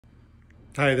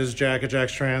Hi, this is Jack at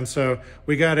Jack's Trans. So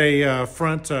we got a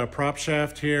front prop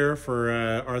shaft here for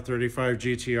R35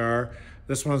 GTR.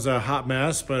 This one's a hot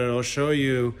mess, but it'll show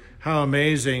you how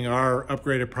amazing our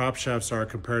upgraded prop shafts are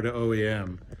compared to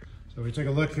OEM. So we take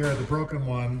a look here at the broken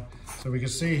one. So we can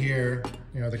see here,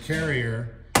 the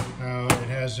carrier, how it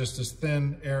has just this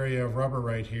thin area of rubber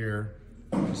right here.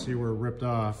 You see where it ripped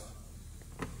off.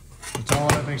 It's all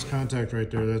that makes contact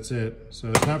right there, that's it. So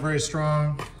it's not very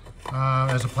strong.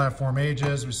 As the platform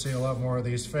ages, we see a lot more of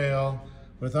these fail.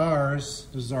 With ours,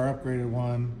 this is our upgraded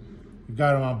one. We've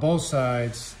got them on both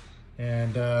sides,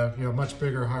 and much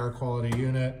bigger, higher quality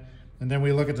unit. And then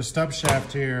we look at the stub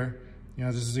shaft here.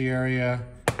 This is the area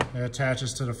that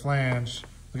attaches to the flange.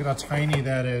 Look at how tiny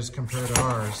that is compared to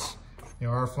ours.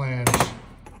 Our flange,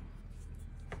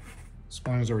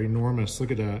 spines are enormous.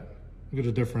 Look at that. Look at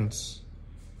the difference.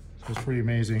 So it's pretty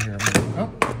amazing here. Oh,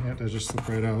 yeah, that just slipped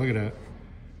right out. Look at that.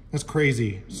 That's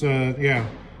crazy. So yeah,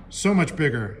 so much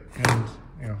bigger and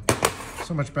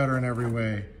so much better in every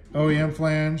way. OEM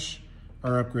flange,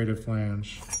 our upgraded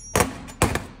flange.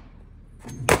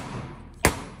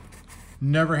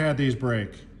 Never had these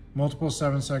break. Multiple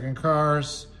 7-second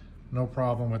cars, no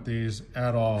problem with these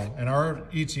at all. And our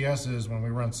ETSs, when we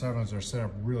run 7s, are set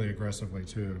up really aggressively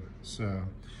too. So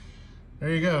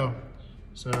there you go.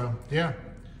 So yeah,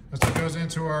 that's what goes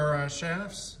into our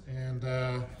shafts.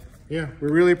 And yeah, we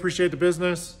really appreciate the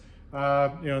business,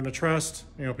 and the trust.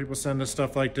 People send us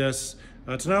stuff like this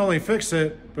to not only fix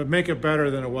it, but make it better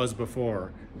than it was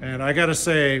before. And I gotta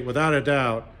say, without a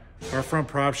doubt, our front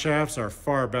prop shafts are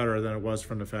far better than it was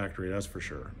from the factory, that's for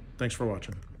sure. Thanks for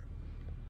watching.